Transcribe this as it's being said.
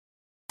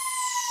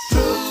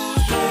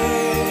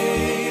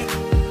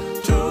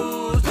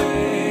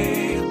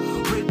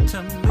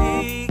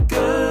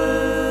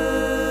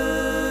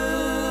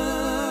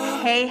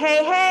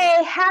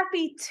Hey,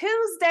 happy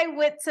Tuesday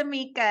with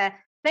Tamika.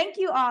 Thank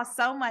you all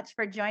so much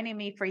for joining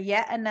me for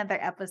yet another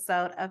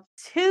episode of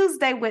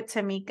Tuesday with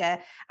Tamika.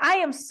 I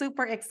am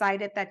super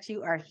excited that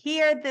you are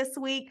here this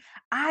week.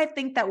 I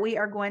think that we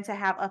are going to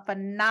have a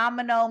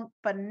phenomenal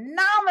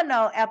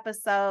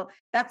episode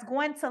that's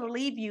going to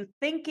leave you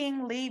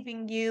thinking,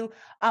 leaving you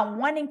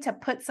wanting to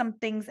put some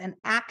things in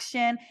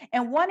action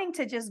and wanting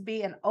to just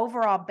be an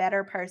overall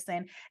better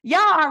person.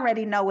 Y'all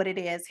already know what it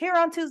is. Here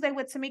on Tuesday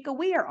with Tamika,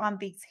 we are on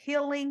these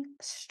healing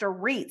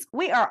streets.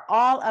 We are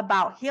all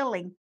about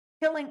healing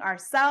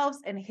ourselves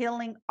and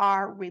healing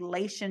our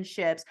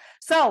relationships.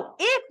 So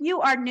if you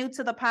are new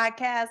to the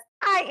podcast,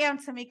 I am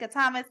Tamika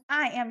Thomas.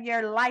 I am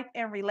your life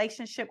and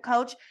relationship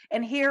coach.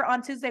 And here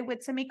on Tuesday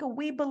with Tamika,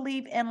 we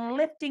believe in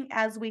lifting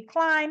as we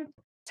climb,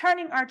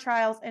 turning our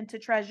trials into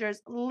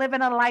treasures,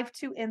 living a life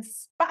to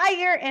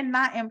inspire and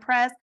not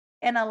impress,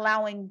 and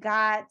allowing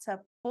God to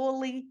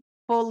fully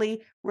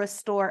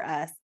restore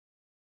us.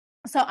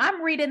 So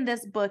I'm reading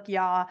this book,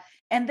 y'all.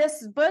 And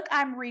this book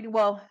I'm reading,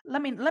 well,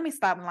 let me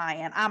stop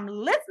lying. I'm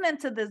listening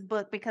to this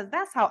book because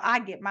that's how I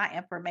get my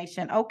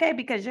information, okay?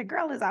 Because your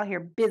girl is out here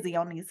busy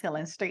on these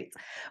healing streets.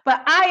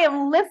 But I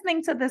am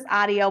listening to this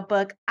audio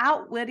book,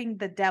 Outwitting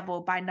the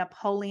Devil by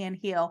Napoleon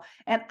Hill.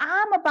 And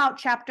I'm about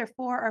chapter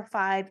 4 or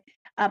 5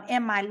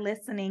 in my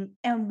listening.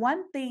 And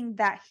one thing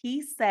that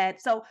he said,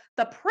 so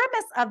the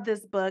premise of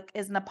this book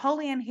is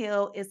Napoleon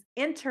Hill is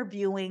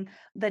interviewing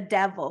the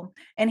devil.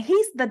 And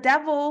he's the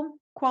devil,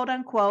 quote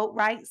unquote,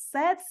 right,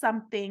 said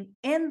something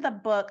in the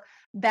book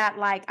that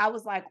I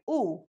was like,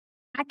 ooh,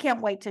 I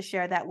can't wait to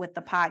share that with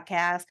the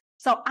podcast.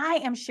 So I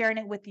am sharing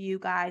it with you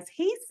guys.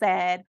 He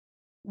said,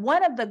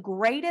 one of the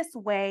greatest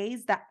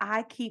ways that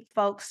I keep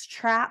folks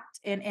trapped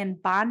in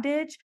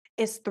bondage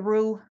is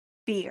through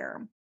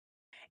fear.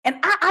 And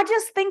I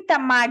just think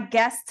that my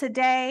guest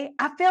today,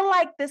 I feel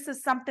like this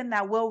is something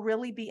that we'll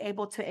really be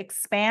able to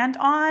expand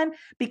on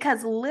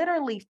because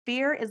literally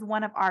fear is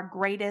one of our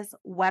greatest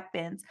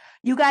weapons.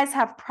 You guys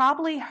have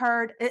probably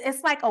heard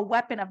it's like a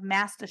weapon of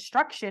mass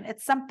destruction.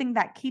 It's something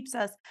that keeps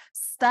us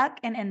stuck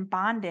and in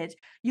bondage.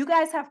 You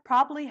guys have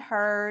probably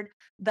heard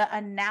the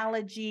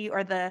analogy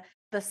or the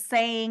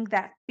saying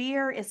that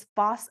fear is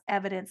false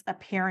evidence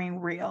appearing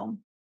real.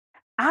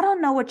 I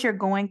don't know what you're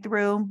going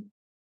through.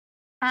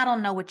 I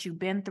don't know what you've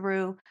been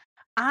through.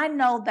 I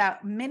know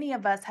that many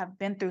of us have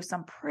been through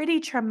some pretty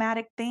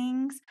traumatic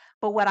things,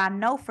 but what I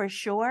know for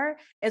sure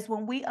is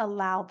when we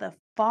allow the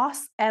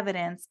false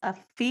evidence of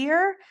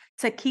fear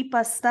to keep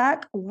us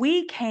stuck,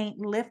 we can't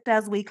lift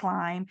as we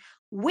climb.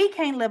 We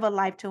can't live a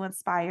life to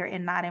inspire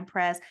and not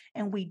impress.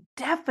 And we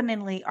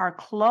definitely are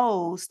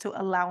close to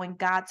allowing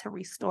God to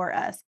restore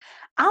us.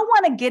 I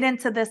want to get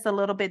into this a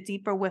little bit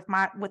deeper with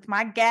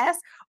my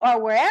guests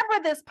or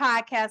wherever this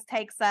podcast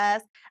takes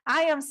us.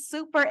 I am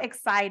super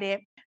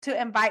excited to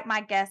invite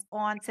my guest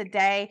on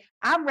today.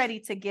 I'm ready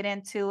to get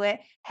into it.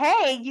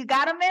 Hey, you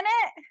got a minute?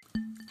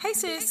 Hey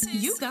sis,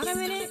 you got a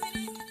minute?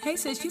 Hey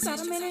sis, you got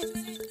a minute?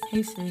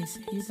 Hey sis,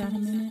 you got a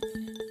minute?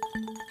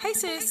 Hey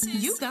sis,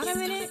 you got a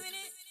minute?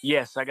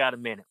 Yes, I got a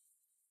minute.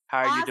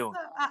 How are you doing?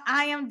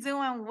 I am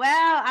doing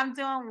well. I'm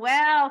doing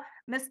well.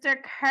 Mr.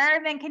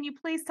 Kervin, can you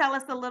please tell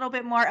us a little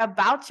bit more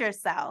about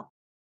yourself?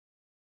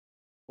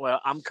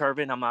 Well, I'm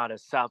Kervin. I'm out of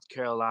South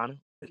Carolina.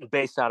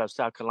 Based out of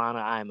South Carolina,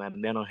 I am a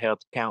mental health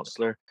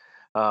counselor,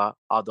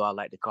 although I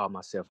like to call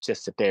myself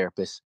just a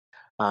therapist.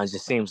 It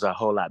just seems a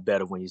whole lot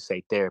better when you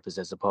say therapist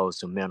as opposed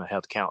to mental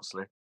health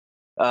counselor.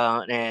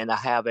 And I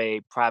have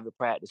a private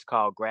practice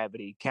called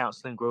Gravity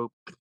Counseling Group.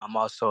 I'm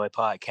also a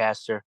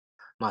podcaster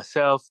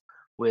myself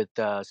with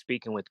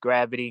Speaking with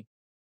Gravity.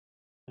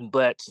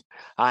 But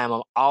I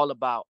am all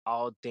about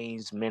all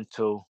things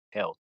mental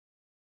health.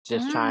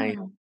 Just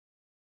trying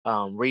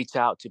Mm. reach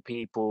out to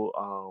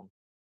people,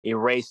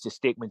 erase the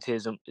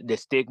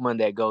stigma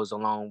that goes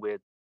along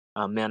with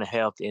mental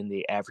health in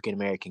the African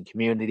American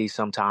community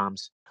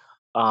sometimes,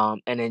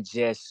 and then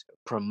just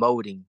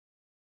promoting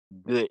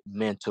good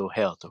mental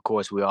health. Of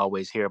course, we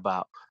always hear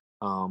about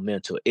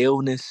mental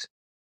illness,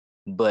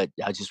 but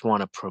I just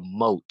want to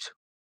promote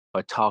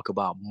or talk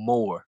about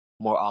more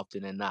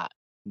often than not,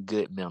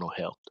 good mental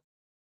health.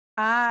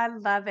 I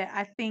love it.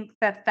 I think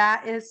that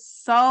that is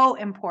so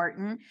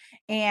important.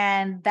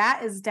 And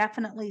that is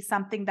definitely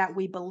something that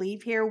we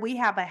believe here. We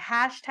have a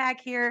hashtag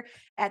here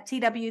at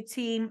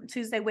TWT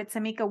Tuesday with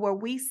Tamika where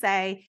we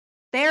say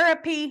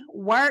therapy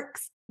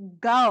works,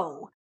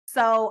 go.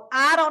 So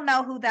I don't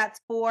know who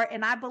that's for.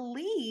 And I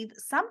believe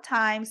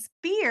sometimes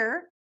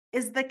fear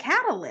is the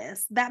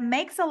catalyst that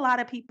makes a lot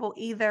of people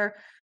either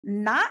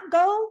not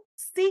go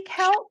seek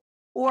help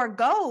or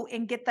go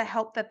and get the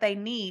help that they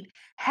need.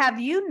 Have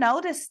you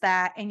noticed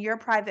that in your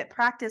private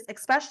practice,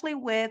 especially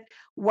with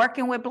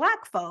working with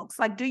Black folks?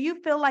 Like, do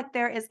you feel like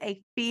there is a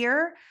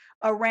fear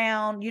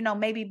around,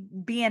 maybe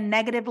being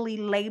negatively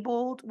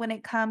labeled when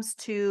it comes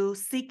to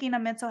seeking a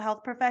mental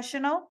health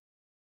professional?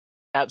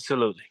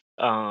 Absolutely.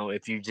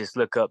 If you just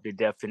look up the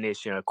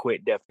definition, a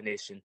quick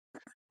definition,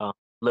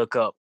 look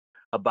up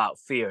about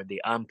fear,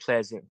 the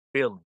unpleasant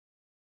feeling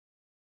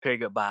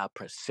triggered by a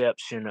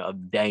perception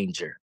of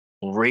danger,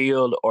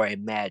 real or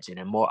imagined,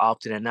 and more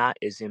often than not,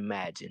 is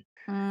imagined.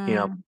 You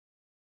know, Mm,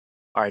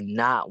 are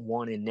not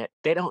wanting that.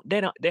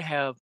 They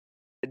have,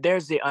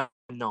 there's the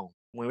unknown.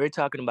 When we're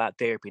talking about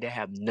therapy, they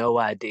have no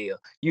idea.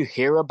 You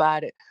hear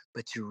about it,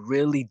 but you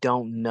really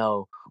don't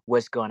know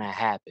what's going to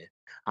happen.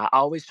 I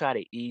always try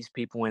to ease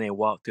people when they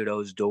walk through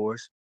those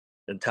doors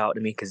and talk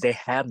to me because they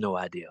have no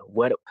idea.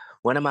 What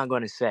am I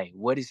going to say?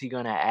 What is he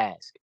going to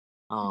ask?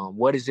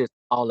 What is this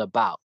all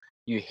about?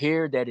 You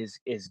hear that is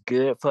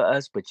good for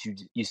us, but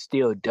you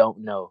still don't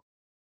know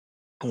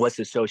what's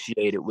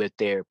associated with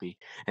therapy.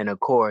 And of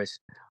course,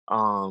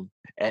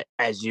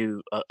 as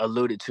you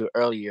alluded to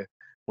earlier,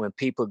 when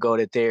people go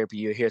to therapy,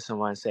 you hear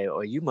someone say,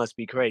 "Oh, you must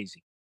be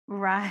crazy,"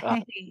 uh,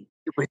 right.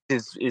 which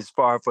is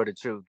far for the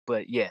truth.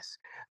 But yes,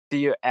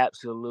 fear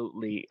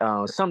absolutely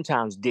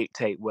sometimes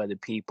dictate whether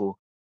people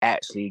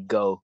actually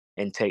go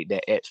and take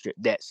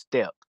that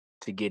step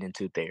to get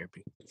into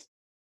therapy.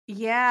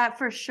 Yeah,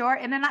 for sure.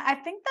 And then I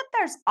think that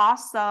there's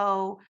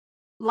also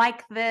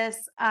like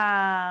this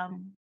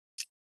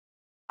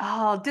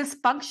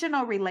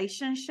dysfunctional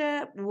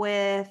relationship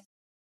with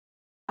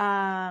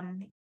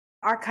um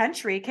our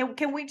country.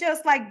 Can we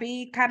just like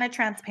be kind of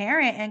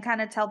transparent and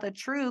kind of tell the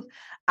truth?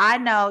 I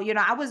know,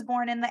 I was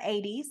born in the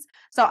 80s,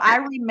 so I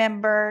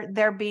remember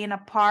there being a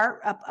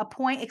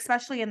point,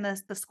 especially in the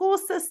school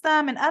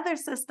system and other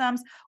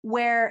systems,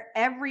 where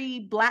every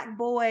black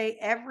boy,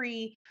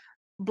 every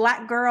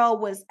black girl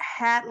was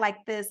had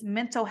like this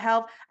mental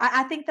health.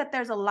 I think that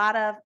there's a lot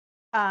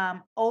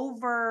of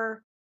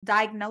over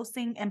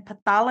diagnosing and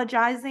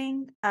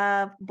pathologizing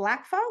of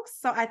black folks.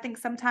 So I think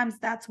sometimes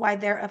that's why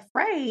they're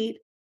afraid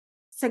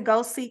to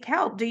go seek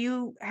help.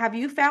 Have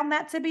you found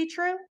that to be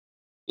true?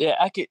 Yeah,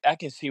 I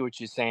can see what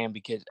you're saying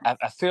because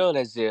I feel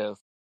as if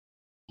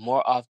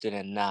more often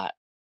than not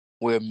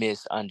we're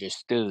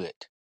misunderstood,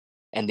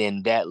 and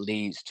then that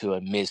leads to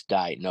a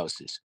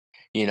misdiagnosis.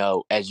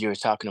 As you were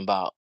talking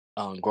about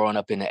growing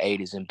up in the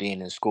 80s and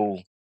being in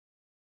school,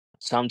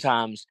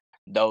 sometimes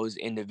those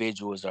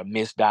individuals are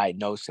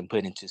misdiagnosed and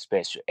put into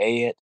special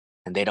ed,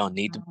 and they don't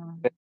need to.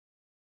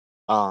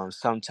 Mhm.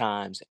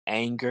 Sometimes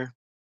anger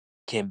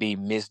can be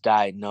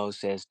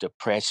misdiagnosed as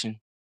depression,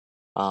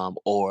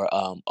 or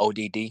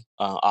ODD,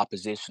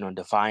 oppositional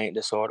defiant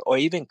disorder, or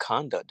even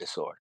conduct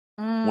disorder.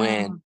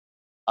 When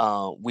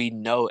Mm, we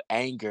know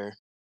anger,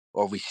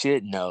 or we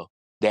should know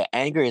that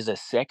anger is a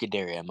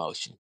secondary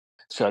emotion.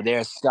 So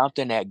there's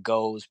something that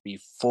goes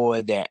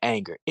before that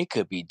anger. It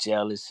could be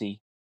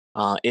jealousy.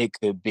 It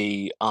could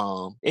be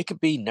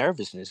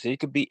nervousness. It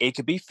could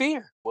be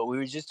fear. What we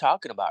were just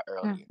talking about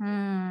earlier.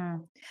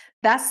 mhm.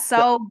 That's So,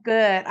 so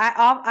good.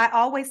 I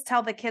always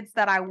tell the kids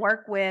that I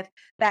work with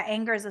that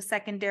anger is a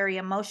secondary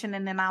emotion,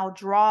 and then I'll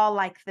draw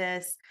like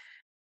this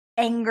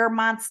anger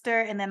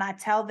monster, and then I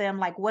tell them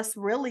like what's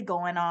really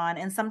going on,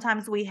 and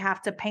sometimes we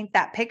have to paint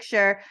that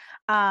picture.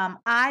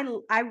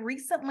 I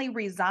recently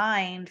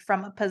resigned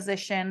from a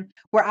position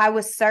where I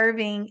was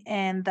serving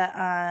in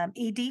the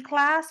ED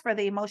class for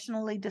the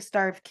emotionally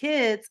disturbed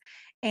kids,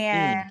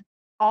 and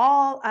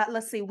mm,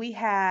 let's see, we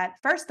had,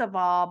 first of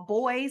all,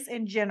 boys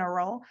in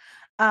general.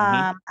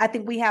 hmm I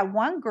think we had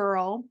one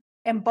girl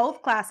in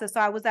both classes, so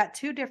I was at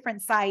two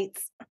different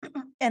sites,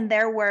 and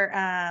there were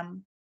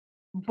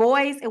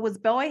boys, it was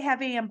boy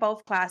heavy in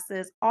both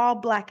classes, all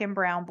black and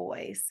brown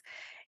boys.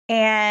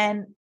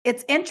 And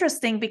it's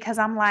interesting because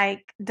I'm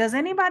like, does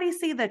anybody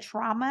see the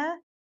trauma?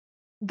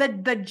 The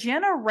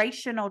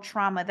generational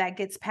trauma that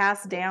gets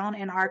passed down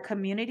in our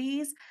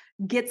communities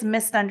gets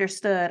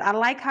misunderstood. I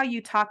like how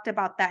you talked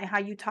about that and how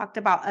you talked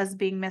about us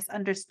being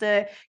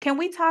misunderstood. Can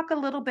we talk a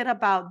little bit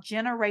about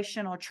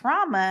generational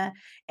trauma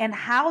and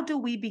how do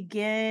we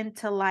begin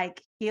to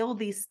like heal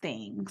these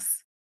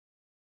things?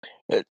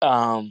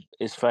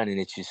 It's funny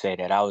that you say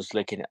that. I was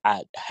looking.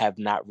 I have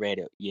not read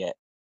it yet.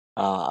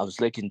 I was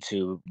looking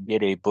to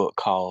get a book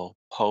called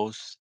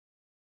Post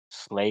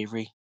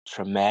Slavery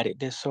Traumatic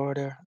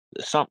Disorder.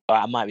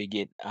 I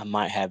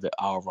might have it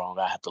all wrong.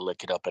 I have to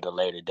look it up at a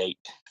later date.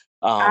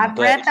 I've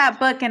But read that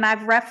book and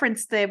I've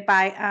referenced it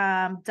by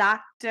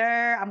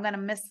Doctor, I'm gonna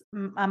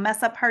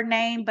mess up her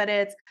name, but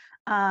it's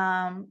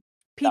Dr.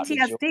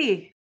 Joy,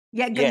 PTSD.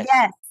 Yeah, yes,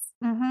 yes.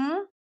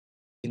 Mhm.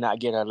 did not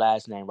get her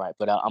last name right,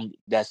 but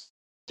that's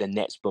the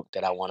next book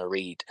that I want to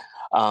read.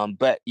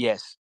 But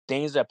yes,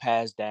 things are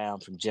passed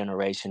down from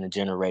generation to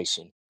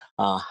generation.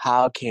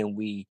 How can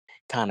we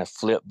kind of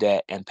flip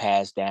that and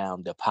pass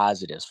down the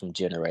positives from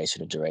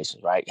generation to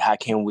generation, right? How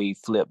can we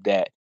flip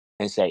that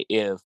and say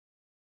if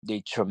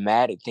the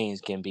traumatic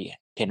things can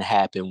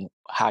happen,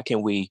 how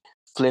can we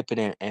flip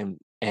it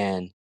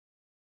and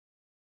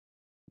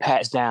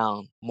pass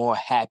down more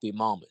happy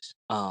moments?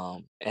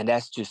 And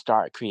that's to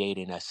start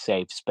creating a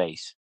safe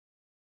space.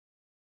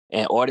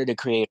 In order to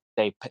create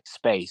a safe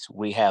space,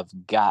 we have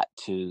got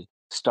to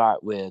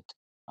start with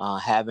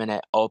having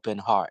an open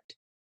heart,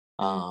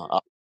 Mm.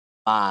 a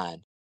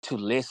mind to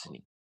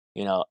listening.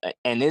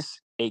 And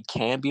it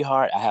can be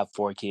hard. I have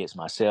 4 kids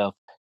myself,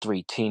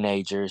 3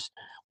 teenagers,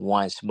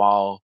 one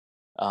small,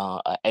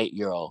 an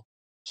 8-year old.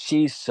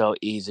 she's so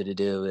easy to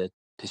deal with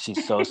because she's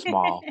so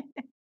small.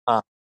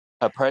 Uh,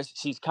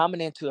 she's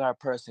coming into her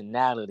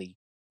personality,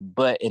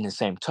 but in the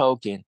same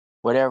token,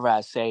 whatever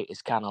I say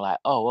is kind of like,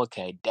 oh,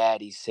 okay,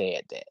 daddy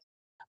said that.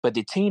 But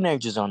the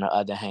teenagers, on the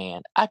other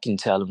hand, I can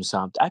tell them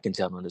something. I can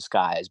tell them the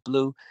sky is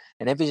blue,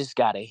 and if it just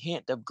got a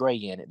hint of gray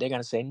in it, they're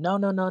gonna say, no,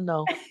 no, no,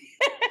 no,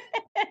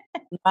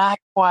 not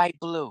quite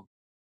blue.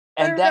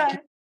 And that can,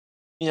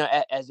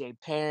 Right. as a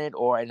parent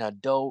or an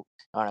adult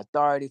or an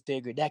authority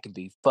figure, that can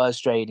be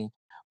frustrating.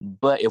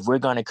 But if we're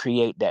going to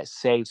create that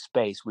safe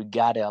space, we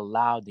got to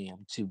allow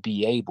them to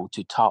be able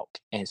to talk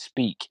and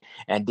speak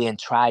and then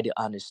try to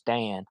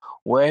understand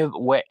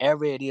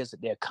wherever it is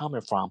that they're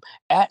coming from.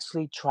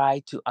 Actually,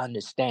 try to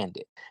understand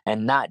it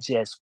and not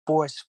just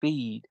force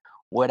feed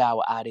what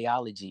our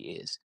ideology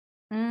is.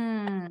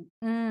 Mm,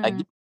 mm.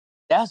 Again,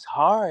 that's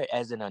hard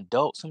as an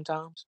adult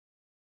sometimes.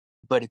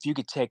 But if you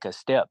could take a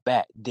step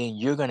back, then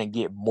you're going to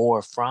get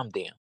more from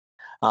them.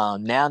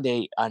 Now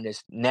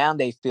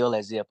they feel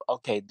as if,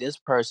 okay, this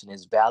person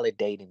is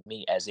validating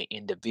me as an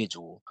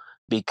individual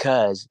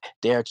because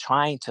they're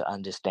trying to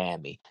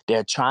understand me.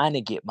 They're trying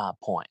to get my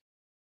point.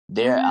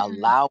 They're Mm.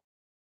 allowed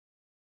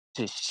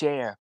to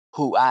share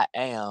who I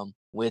am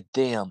with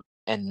them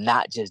and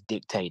not just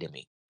dictating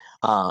me.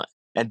 Uh,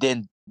 and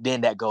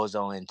then that goes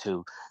on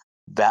into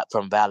that,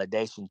 from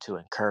validation to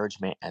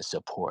encouragement and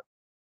support.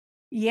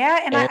 Yeah,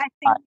 and I Everybody,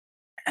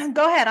 think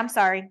go ahead, I'm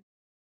sorry.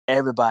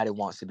 everybody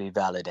wants to be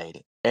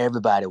validated.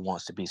 Everybody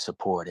wants to be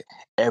supported.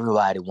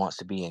 Everybody wants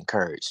to be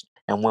encouraged.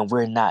 And when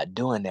we're not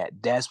doing that,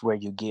 that's where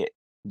you get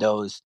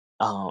those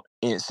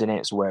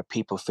incidents where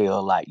people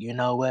feel like, you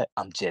know what,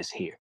 I'm just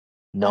here.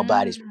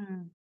 Nobody's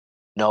Mm.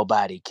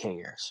 nobody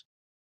cares.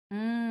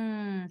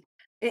 Mm.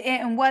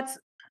 And what's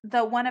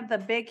the one of the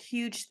big,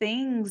 huge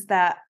things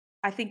that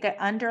I think an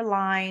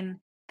underlying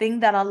thing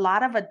that a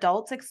lot of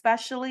adults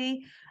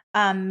especially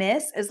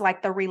miss is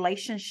like the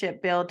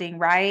relationship building,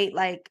 right?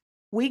 Like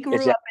we grew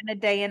Exactly. up in a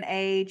day and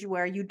age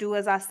where you do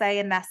as I say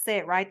and that's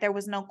it, right? There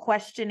was no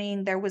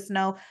questioning, there was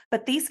no,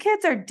 but these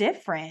kids are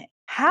different.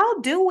 How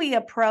do we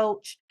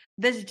approach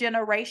this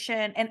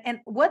generation? And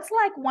what's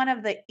like one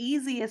of the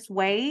easiest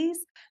ways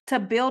to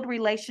build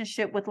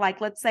relationship with,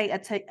 like, let's say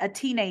a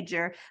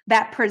teenager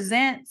that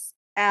presents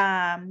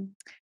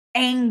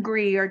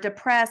angry or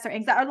depressed or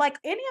anxiety or like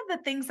any of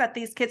the things that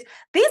these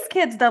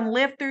kids done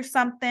lived through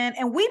something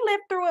and we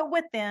lived through it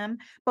with them,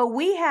 but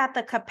we had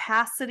the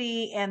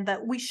capacity and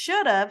we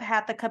should have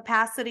had the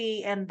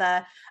capacity and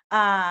the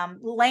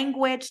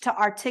language to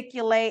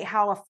articulate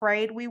how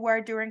afraid we were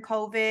during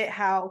COVID,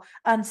 how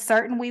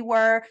uncertain we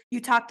were.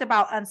 You talked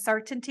about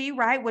uncertainty,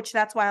 right? Which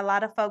that's why a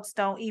lot of folks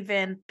don't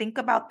even think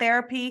about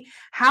therapy.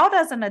 How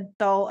does an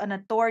adult, an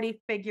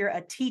authority figure,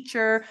 a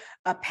teacher,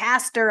 a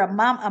pastor, a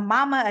mom, a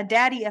mama, a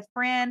daddy, a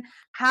friend,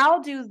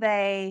 how do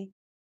they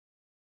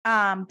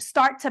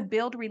start to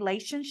build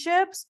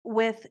relationships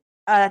with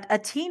a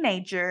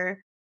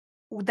teenager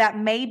that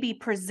may be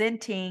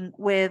presenting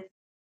with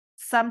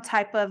some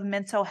type of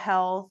mental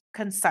health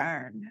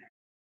concern?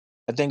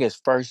 I think it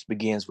first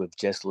begins with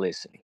just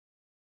listening.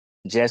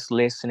 Just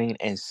listening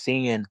and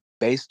seeing,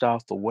 based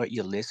off of what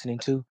you're listening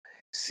to,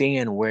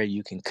 seeing where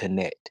you can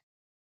connect.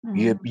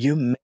 Mm. You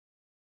may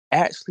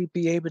actually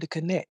be able to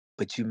connect,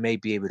 but you may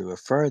be able to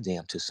refer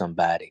them to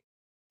somebody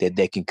that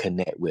they can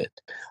connect with.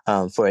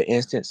 For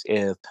instance,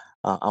 if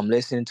I'm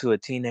listening to a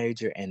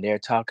teenager and they're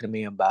talking to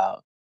me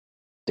about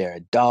their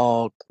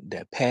dog,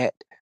 their pet,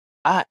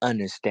 I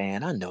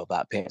understand. I know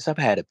about pets. I've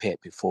had a pet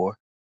before,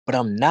 but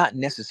I'm not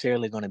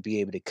necessarily going to be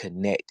able to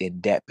connect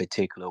in that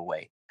particular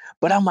way.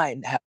 But I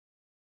might have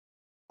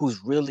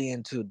who's really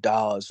into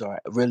dogs or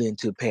really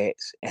into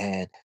pets,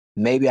 and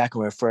maybe I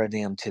can refer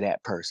them to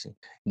that person.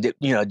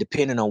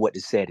 Depending on what the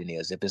setting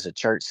is. If it's a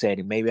church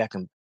setting, maybe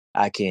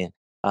I can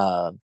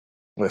uh,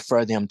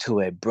 refer them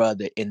to a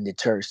brother in the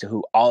church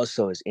who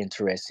also is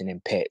interested in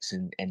pets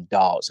and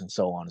dogs and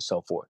so on and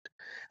so forth.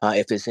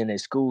 If it's in a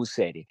school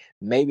setting,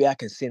 maybe I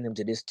can send them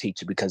to this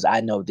teacher because I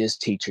know this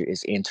teacher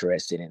is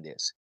interested in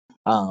this.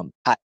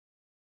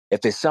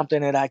 If it's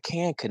something that I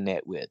can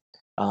connect with,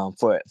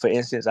 for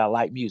instance, I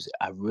like music.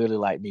 I really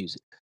like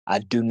music. I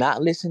do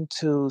not listen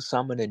to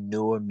some of the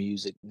newer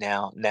music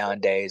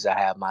nowadays. I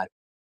have my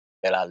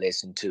that I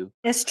listen to,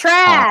 It's uh,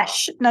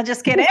 trash. No,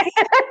 just kidding.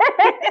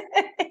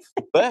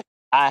 but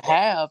I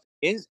have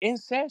in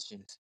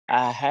sessions.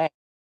 I have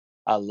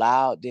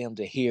allowed them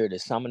to hear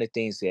some of the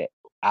things that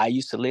I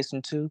used to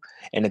listen to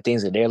and the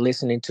things that they're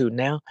listening to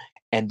now.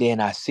 And then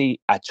I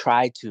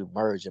try to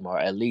merge them or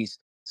at least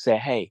say,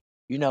 hey,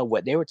 you know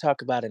what they were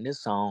talking about in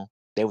this song,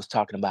 they was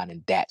talking about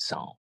in that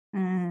song.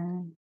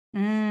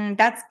 Mm,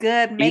 that's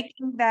good. E-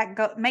 Making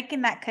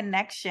that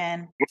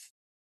connection.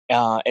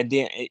 and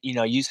then,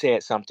 you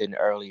said something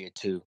earlier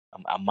too.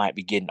 I might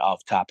be getting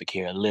off topic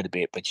here a little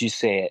bit, but you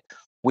said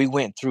we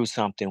went through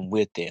something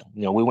with them.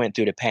 We went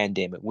through the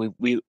pandemic.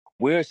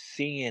 We're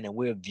seeing and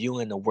we're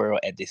viewing the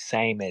world at the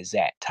same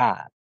exact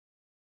time.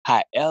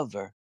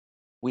 However,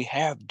 we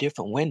have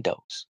different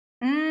windows.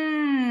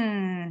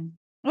 Mm.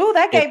 Ooh,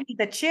 that If gave me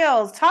the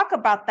chills. Talk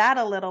about that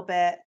a little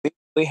bit.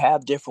 we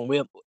have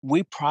different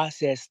we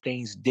process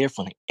things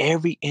differently.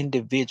 Every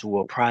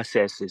individual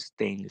processes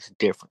things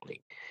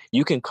differently.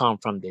 You can come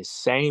from the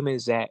same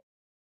exact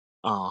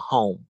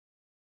home.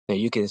 Now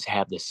you can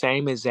have the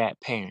same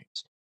exact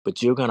parents,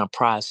 but you're gonna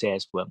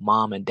process what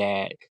mom and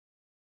dad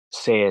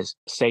say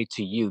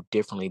to you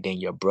differently than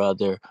your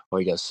brother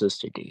or your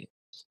sister did.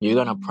 You're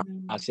gonna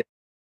Mm. process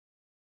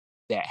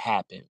that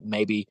happened.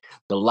 Maybe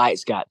the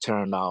lights got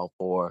turned off,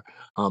 or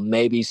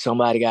maybe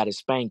somebody got a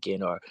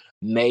spanking, or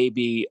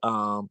maybe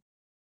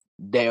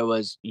there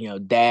was,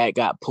 dad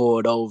got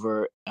pulled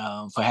over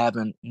for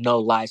having no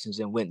license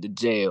and went to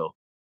jail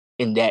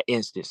in that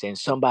instance. And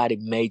somebody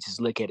may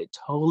just look at it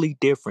totally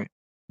different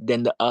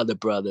than the other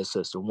brother or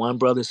sister. One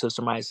brother or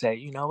sister might say,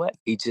 you know what,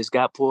 he just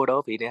got pulled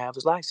over, he didn't have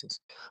his license.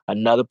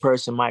 Another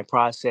person might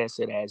process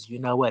it as, you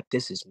know what,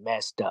 this is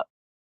messed up.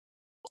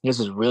 This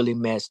is really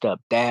messed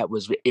up. Dad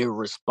was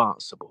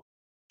irresponsible.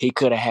 He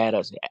could have had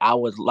us.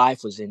 Our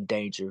life was in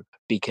danger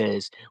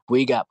because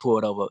we got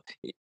pulled over.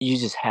 You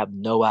just have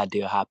no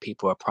idea how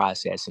people are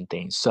processing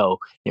things. So,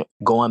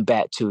 going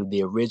back to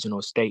the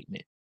original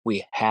statement,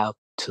 we have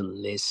to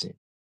listen.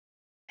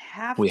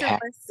 Have We to have.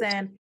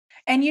 listen.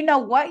 And you know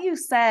what you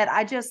said,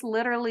 I just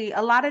literally,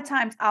 a lot of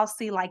times I'll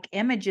see like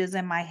images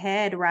in my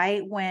head,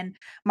 right? When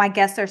my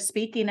guests are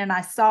speaking and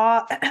I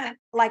saw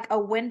like a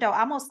window,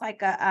 almost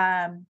like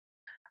a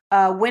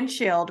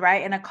windshield,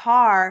 right, in a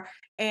car.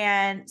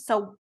 And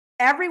so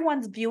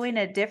everyone's viewing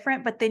it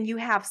different, but then you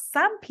have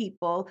some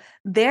people,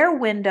 their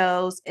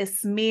windows is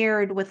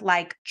smeared with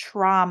like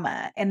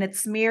trauma and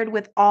it's smeared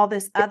with all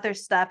this other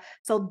stuff.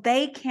 So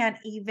they can't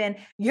even,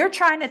 you're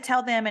trying to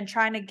tell them and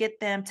trying to get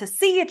them to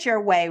see it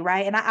your way,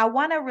 right? And I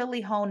want to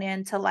really hone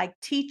into like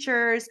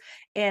teachers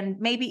and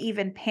maybe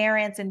even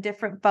parents and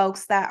different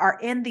folks that are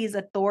in these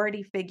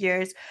authority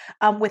figures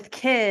with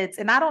kids.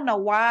 And I don't know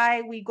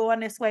why we go in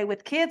this way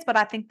with kids, but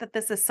I think that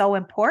this is so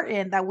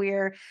important that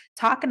we're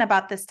talking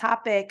about this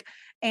topic.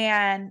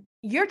 And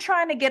you're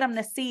trying to get them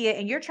to see it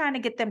and you're trying to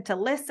get them to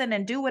listen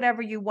and do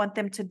whatever you want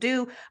them to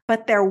do,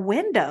 but their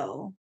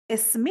window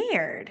is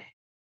smeared.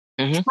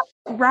 Mhm.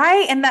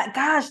 Right. And that,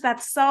 gosh,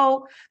 that's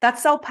so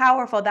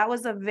powerful. That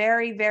was a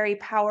very, very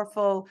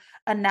powerful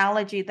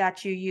analogy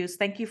that you used.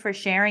 Thank you for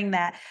sharing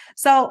that.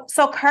 So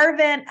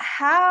Kervin,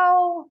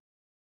 how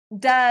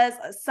does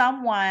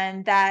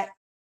someone that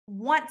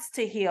wants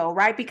to heal,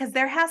 right? Because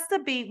there has to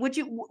be,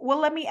 well,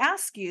 let me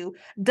ask you,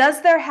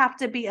 does there have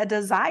to be a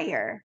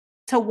desire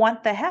to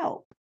want the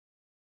help?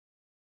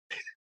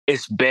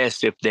 It's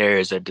best if there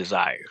is a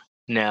desire.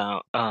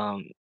 Now,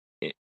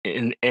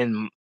 in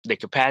the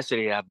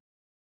capacity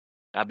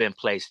I've been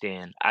placed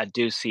in, I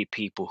do see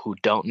people who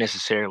don't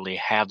necessarily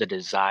have the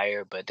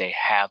desire, but they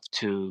have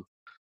to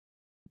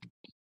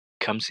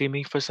come see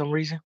me for some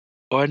reason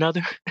or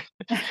another.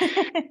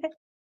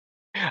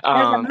 There's a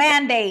um,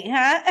 mandate,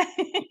 huh?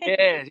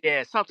 yeah,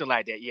 yeah, something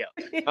like that. Yeah.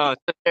 So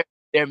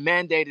they're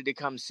mandated to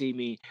come see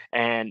me,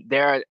 and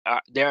there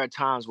are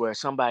times where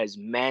somebody's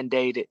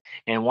mandated,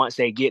 and once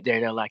they get there,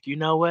 they're like, you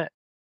know what,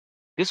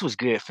 this was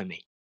good for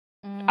me.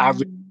 I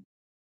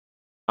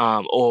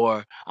Mm,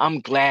 or I'm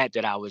glad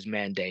that I was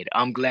mandated.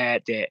 I'm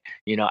glad that,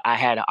 I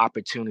had an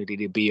opportunity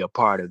to be a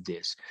part of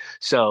this.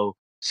 So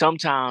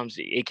sometimes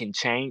it can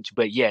change,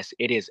 but yes,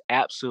 it is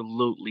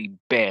absolutely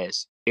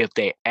best if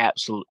they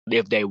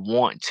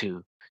want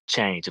to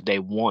change, if they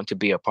want to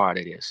be a part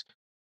of this,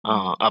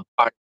 mm. a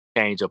part of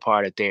change, a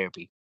part of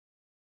therapy.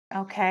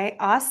 Okay,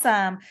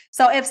 awesome.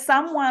 So if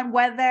someone,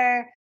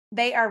 whether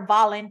they are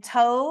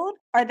voluntold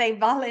or they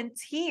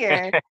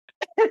volunteer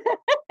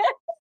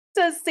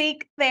to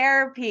seek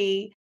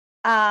therapy,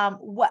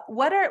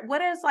 what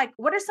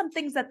are some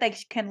things that they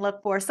can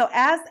look for? So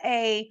as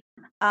a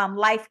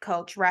life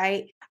coach,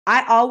 right?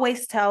 I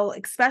always tell,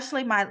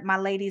 especially my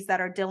ladies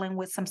that are dealing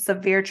with some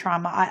severe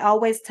trauma, I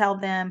always tell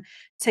them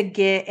to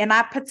get, and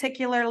I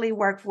particularly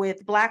work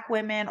with Black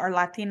women or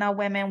Latino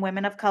women,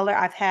 women of color.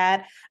 I've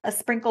had a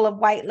sprinkle of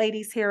white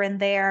ladies here and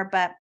there,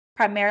 but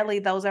primarily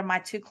those are my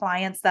two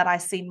clients that I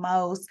see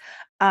most.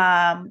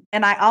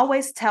 And I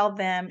always tell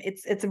them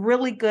it's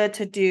really good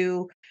to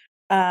do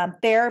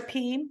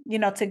therapy,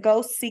 to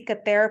go seek a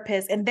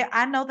therapist. And there,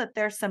 I know that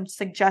there's some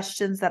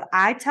suggestions that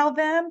I tell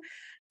them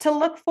to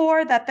look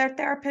for that their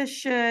therapist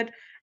should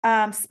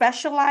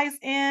specialize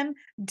in.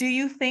 Do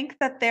you think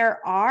that there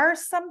are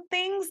some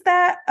things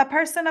that a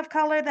person of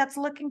color that's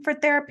looking for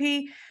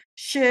therapy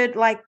should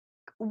like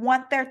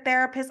want their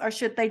therapist, or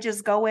should they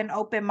just go in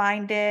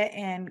open-minded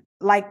and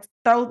like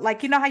throw,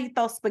 like, how you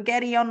throw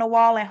spaghetti on the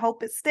wall and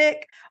hope it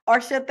stick? Or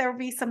should there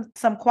be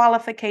some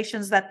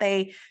qualifications that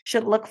they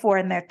should look for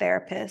in their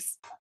therapist?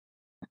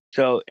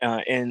 So,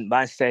 in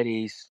my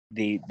studies,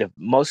 the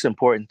most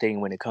important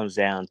thing when it comes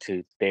down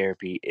to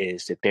therapy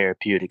is the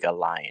therapeutic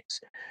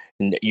alliance,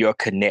 your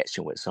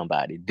connection with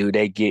somebody. Do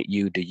they get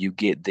you? Do you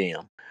get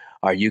them?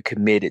 Are you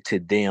committed to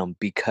them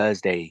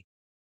because they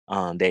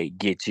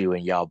get you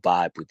and y'all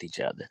vibe with each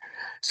other?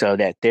 So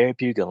that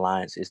therapeutic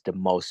alliance is the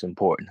most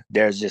important.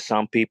 There's just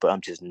some people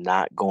I'm just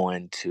not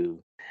going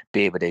to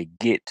be able to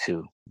get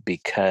to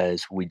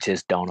because we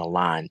just don't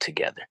align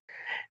together.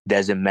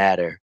 Doesn't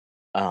matter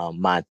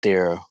my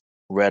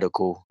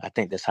theoretical, I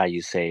think that's how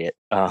you say it,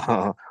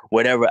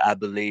 whatever I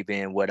believe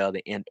in,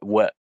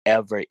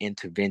 whatever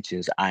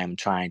interventions I am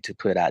trying to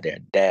put out there,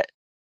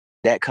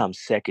 that comes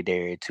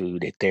secondary to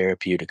the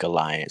therapeutic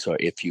alliance, or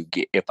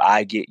if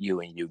I get you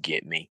and you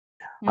get me.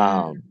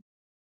 Mm.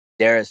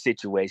 There are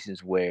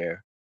situations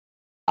where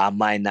I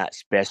might not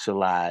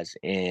specialize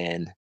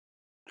in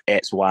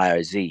X, Y,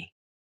 or Z,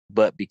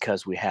 but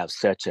because we have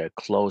such a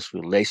close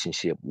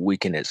relationship, we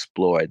can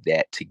explore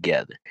that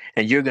together.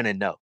 And you're gonna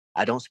know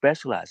I don't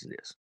specialize in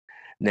this.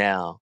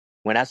 Now,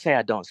 when I say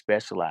I don't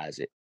specialize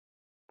it,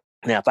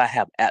 now if I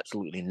have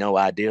absolutely no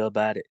idea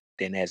about it,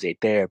 then as a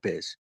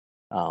therapist,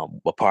 a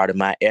part of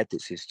my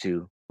ethics is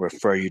to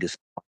refer you to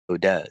someone who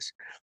does.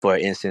 For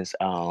instance,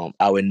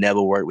 I would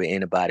never work with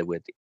anybody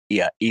with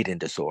eating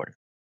disorder.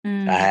 I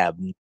Mm. have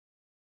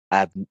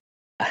I've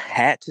I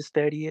had to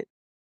study it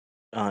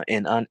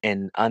in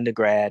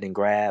undergrad and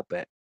grad,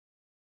 but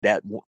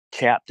that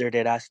chapter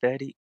that I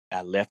studied,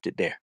 I left it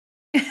there.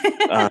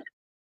 Uh,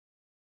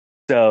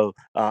 so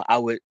I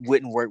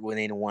wouldn't work with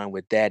anyone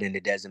with that, and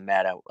it doesn't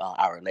matter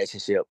our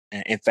relationship.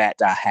 In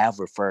fact, I have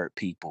referred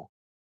people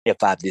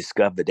if I've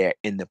discovered that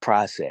in the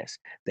process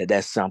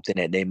that's something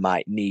that they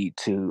might need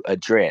to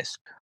address.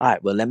 All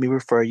right, well, let me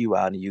refer you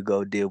out, and you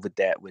go deal with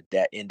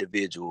that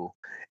individual.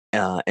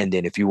 And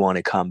then if you want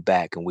to come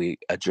back and we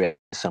address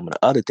some of the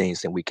other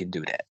things, then we can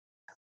do that.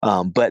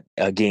 But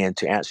again,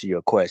 to answer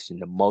your question,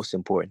 the most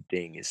important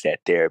thing is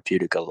that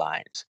therapeutic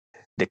alliance,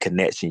 the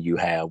connection you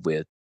have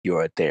with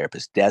your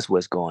therapist. That's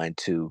what's going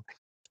to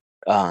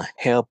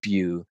help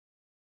you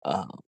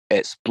uh,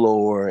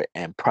 explore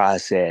and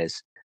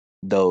process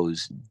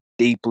those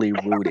deeply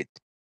rooted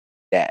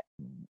that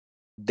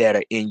that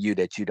are in you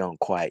that you don't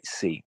quite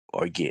see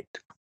or get.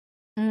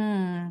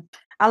 Mm,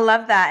 I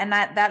love that. And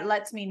that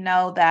lets me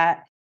know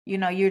that,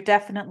 you're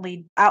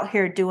definitely out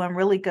here doing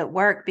really good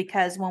work,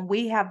 because when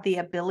we have the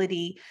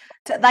ability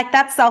to, like,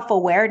 that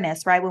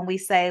self-awareness, right? When we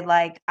say,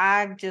 like,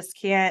 I just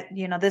can't,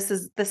 this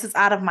is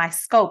out of my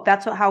scope.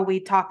 That's how we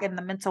talk in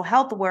the mental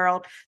health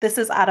world. This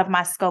is out of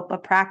my scope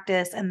of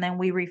practice. And then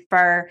we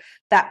refer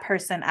that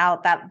person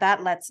out.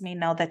 That lets me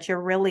know that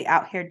you're really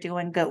out here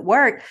doing good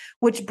work,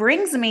 which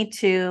brings me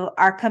to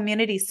our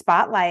community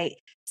spotlight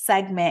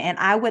segment. And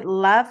I would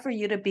love for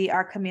you to be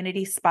our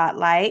community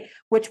spotlight,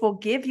 which will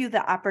give you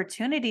the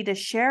opportunity to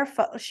share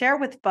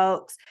with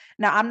folks.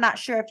 Now, I'm not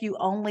sure if you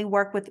only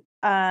work with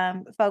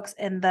folks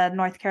in the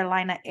North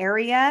Carolina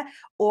area,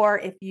 or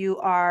if you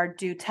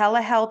do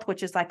telehealth,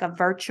 which is like a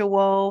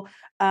virtual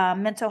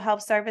mental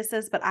health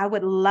services. But I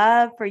would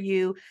love for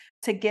you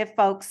to give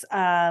folks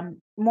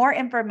more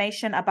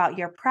information about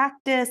your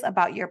practice,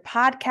 about your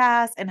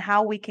podcast, and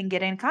how we can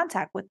get in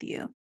contact with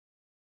you.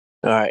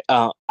 All right.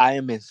 I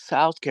am in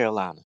South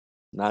Carolina,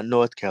 not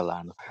North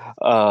Carolina. He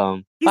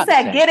About the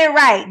said, same. get it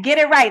right. Get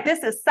it right.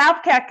 This is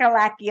South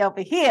Carolina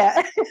over here.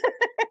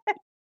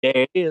 There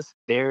it is.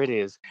 There it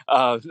is.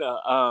 No,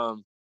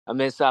 I'm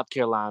in South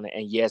Carolina,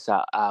 and yes,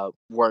 I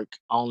work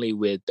only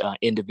with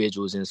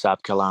individuals in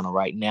South Carolina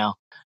right now.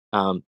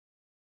 Um,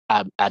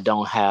 I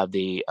don't have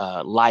the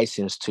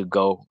license to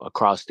go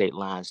across state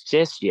lines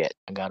just yet.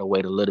 I got to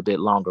wait a little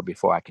bit longer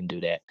before I can do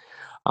that.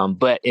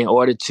 But in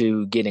order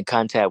to get in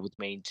contact with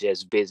me,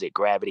 just visit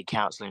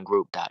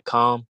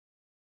gravitycounselinggroup.com.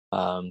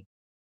 Um,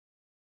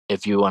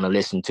 if you want to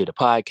listen to the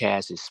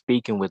podcast, it's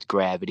Speaking with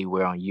Gravity.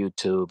 We're on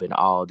YouTube and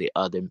all the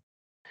other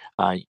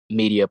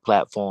media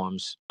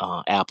platforms,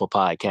 Apple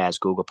Podcasts,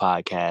 Google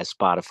Podcasts,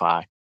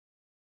 Spotify.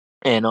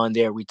 And on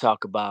there, we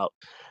talk about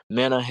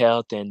mental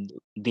health and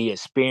the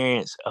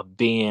experience of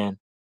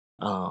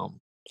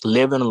um,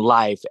 living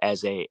life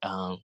as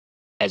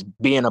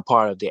being a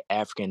part of the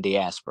African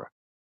diaspora.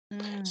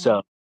 Mm.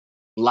 So,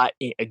 like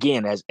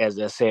again, as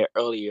I said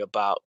earlier,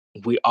 about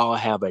we all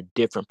have a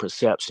different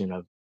perception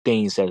of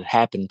things that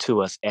happen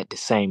to us at the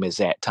same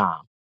exact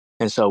time,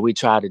 and so we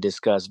try to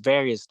discuss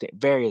various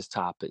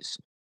topics.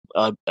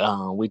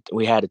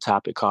 We had a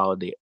topic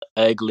called the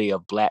ugly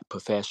of Black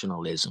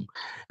professionalism.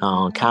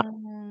 Kind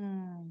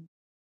Mm.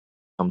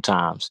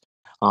 sometimes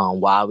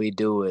why we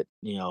do it,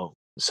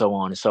 so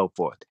on and so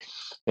forth.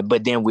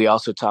 But then we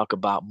also talk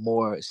about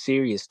more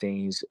serious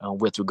things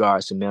with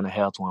regards to mental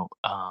health. When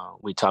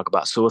we talk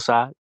about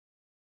suicide,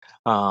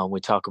 we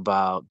talk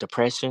about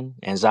depression,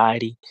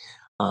 anxiety.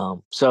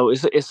 So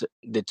it's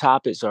the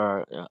topics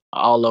are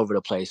all over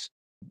the place.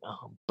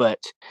 But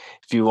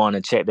if you want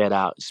to check that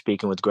out,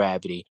 Speaking with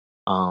Gravity,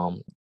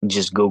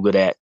 just Google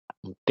that.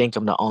 I think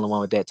I'm the only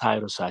one with that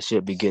title, so I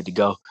should be good to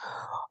go.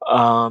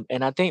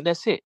 And I think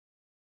that's it.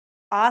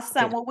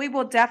 Awesome. think Well, we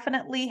will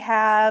definitely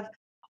have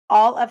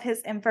all of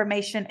his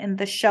information in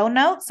the show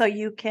notes, so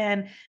you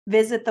can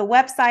visit the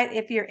website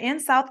if you're in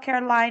South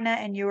Carolina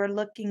and you are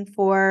looking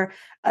for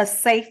a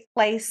safe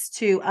place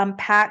to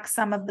unpack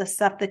some of the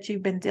stuff that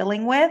you've been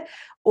dealing with.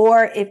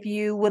 Or if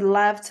you would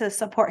love to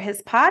support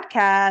his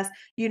podcast,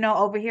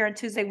 over here on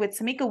Tuesday with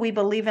Tamika, we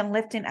believe in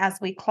lifting as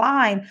we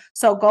climb.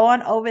 So go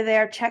on over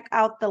there, check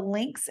out the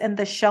links in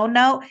the show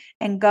note,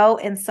 and go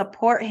and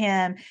support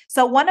him.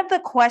 So one of the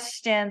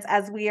questions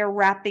as we are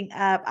wrapping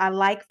up, I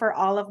like for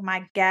all of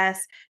my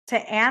guests to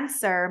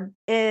answer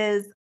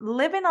is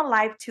living a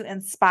life to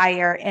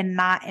inspire and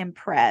not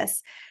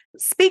impress.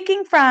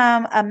 Speaking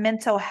from a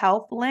mental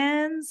health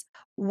lens,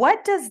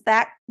 what does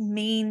that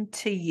mean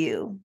to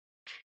you?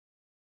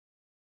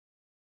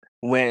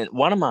 When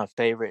one of my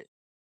favorite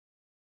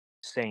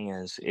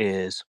sayings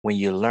is, when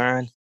you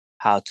learn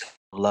how to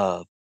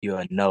love,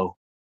 you'll know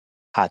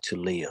how to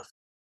live.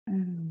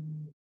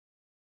 Mm.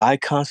 I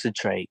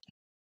concentrate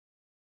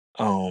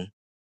on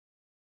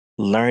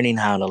learning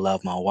how to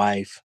love my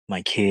wife,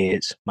 my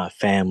kids, my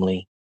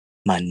family,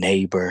 my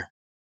neighbor,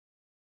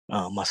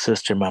 my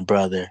sister, my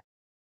brother.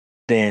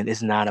 Then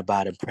it's not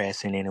about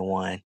impressing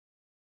anyone.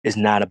 It's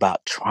not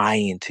about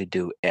trying to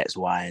do X,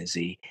 Y, and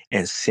Z,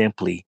 and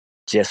simply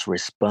just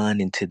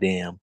responding to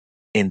them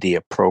in the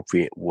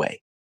appropriate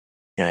way.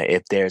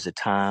 If there's a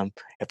time,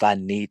 if I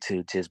need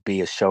to just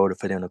be a shoulder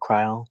for them to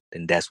cry on,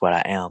 then that's what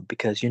I am.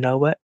 Because you know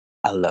what?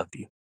 I love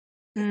you.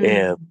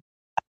 If Mm.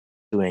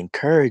 to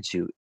encourage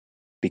you,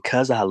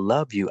 because I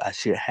love you, I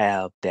should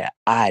have that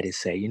eye to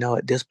say, you know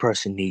what? This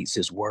person needs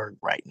this word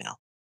right now.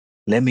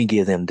 Let me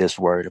give them this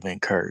word of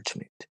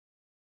encouragement.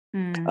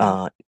 Mm.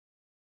 Uh,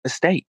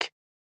 Mistake.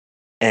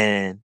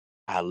 And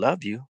I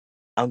love you.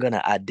 I'm going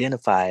to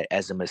identify it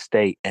as a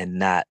mistake and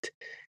not,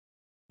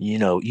 you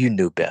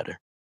knew better.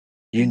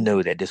 You Mm.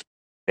 knew that this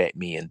affect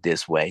me in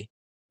this way.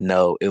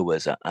 No, it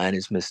was an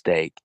honest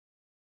mistake,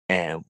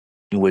 and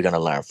we're going to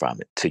learn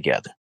from it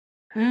together.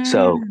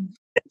 So Mm.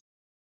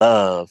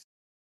 love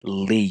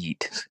lead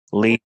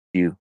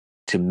you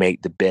to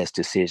make the best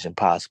decision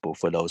possible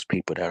for those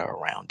people that are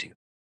around you.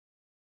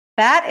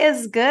 That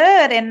is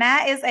good. And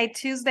that is a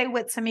Tuesday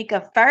with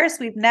Tamika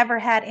first. We've never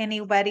had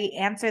anybody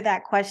answer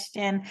that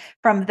question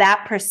from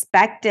that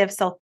perspective.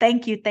 So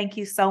thank you. Thank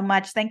you so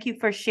much. Thank you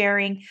for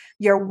sharing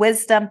your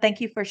wisdom.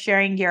 Thank you for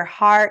sharing your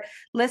heart.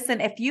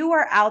 Listen, if you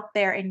are out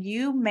there and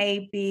you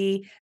may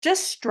be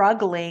just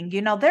struggling,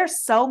 there's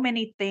so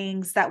many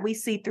things that we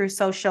see through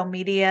social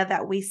media,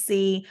 that we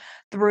see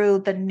through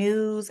the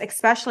news,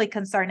 especially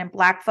concerning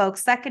Black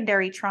folks.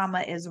 Secondary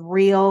trauma is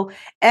real.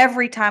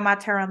 Every time I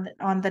turn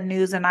on the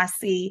news and I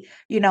see,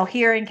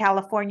 here in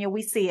California,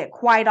 we see it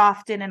quite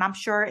often. And I'm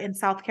sure in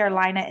South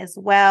Carolina as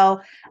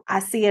well, I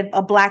see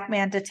a Black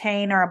man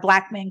detained or a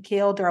Black man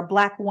killed or a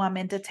Black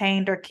woman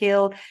detained or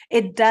killed.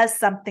 It does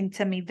something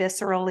to me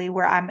viscerally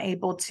where I'm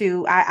able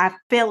to, I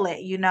feel it,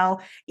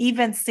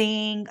 even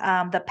seeing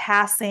the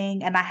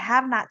passing. And I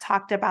have not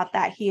talked about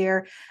that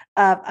here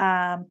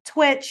of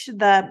Twitch,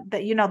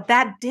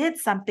 that did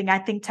something, I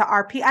think, to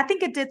RP. I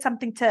think it did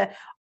something to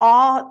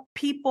all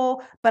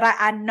people, but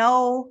I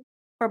know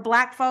for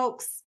Black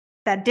folks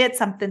that did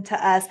something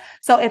to us.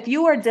 So if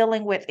you are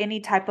dealing with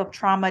any type of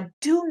trauma,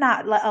 do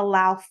not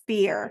allow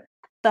fear,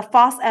 the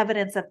false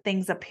evidence of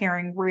things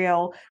appearing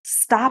real,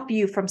 stop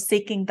you from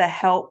seeking the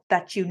help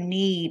that you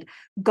need.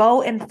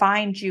 Go and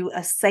find you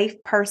a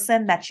safe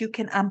person that you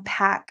can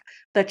unpack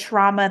the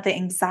trauma, the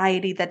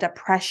anxiety, the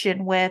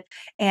depression with.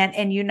 And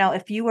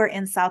if you are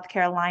in South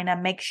Carolina,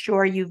 make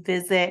sure you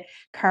visit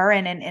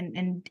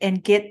Kervin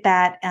and get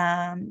that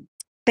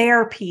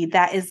therapy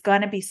that is going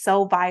to be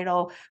so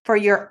vital for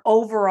your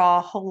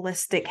overall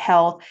holistic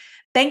health.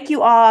 Thank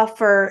you all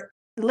for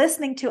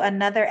listening to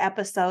another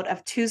episode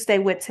of Tuesday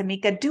with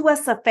Tamika. Do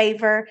us a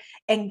favor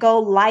and go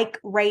like,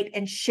 rate,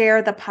 and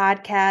share the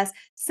podcast.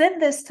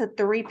 Send this to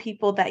 3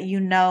 people that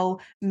you know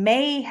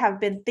may have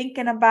been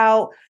thinking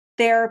about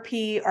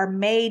therapy or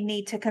may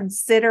need to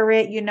consider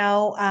it.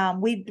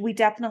 We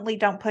definitely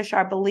don't push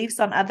our beliefs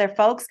on other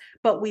folks,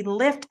 but we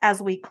lift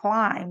as we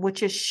climb,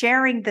 which is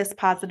sharing this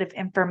positive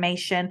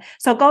information.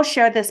 So go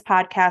share this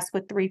podcast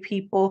with 3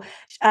 people,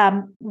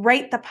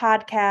 rate the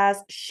podcast,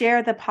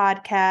 share the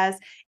podcast,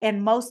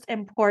 and most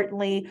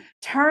importantly,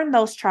 turn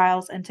those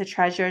trials into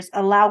treasures.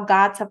 Allow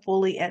God to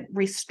fully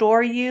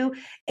restore you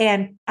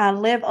and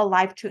live a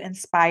life to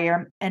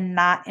inspire and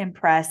not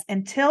impress.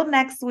 Until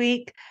next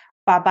week,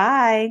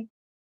 bye-bye.